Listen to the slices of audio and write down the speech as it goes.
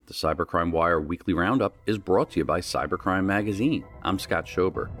The Cybercrime Wire Weekly Roundup is brought to you by Cybercrime Magazine. I'm Scott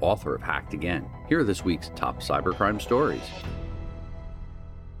Schober, author of Hacked Again. Here are this week's top cybercrime stories.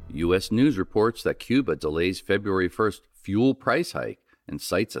 U.S. News reports that Cuba delays February 1st fuel price hike and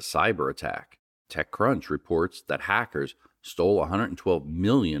cites a cyber attack. TechCrunch reports that hackers stole 112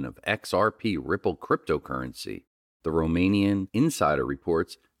 million of XRP Ripple cryptocurrency. The Romanian Insider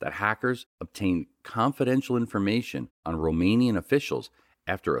reports that hackers obtained confidential information on Romanian officials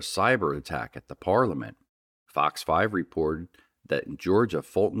after a cyber attack at the parliament. Fox 5 reported that in Georgia,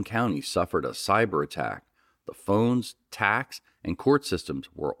 Fulton County suffered a cyber attack. The phones, tax, and court systems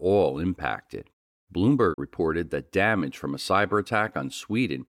were all impacted. Bloomberg reported that damage from a cyber attack on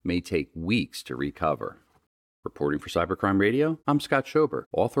Sweden may take weeks to recover. Reporting for Cybercrime Radio, I'm Scott Schober,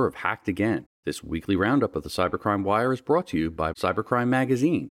 author of Hacked Again. This weekly roundup of the Cybercrime Wire is brought to you by Cybercrime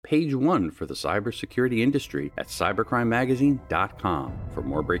Magazine, page 1 for the cybersecurity industry at cybercrimemagazine.com. For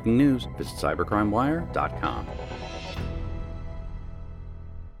more breaking news, visit cybercrimewire.com.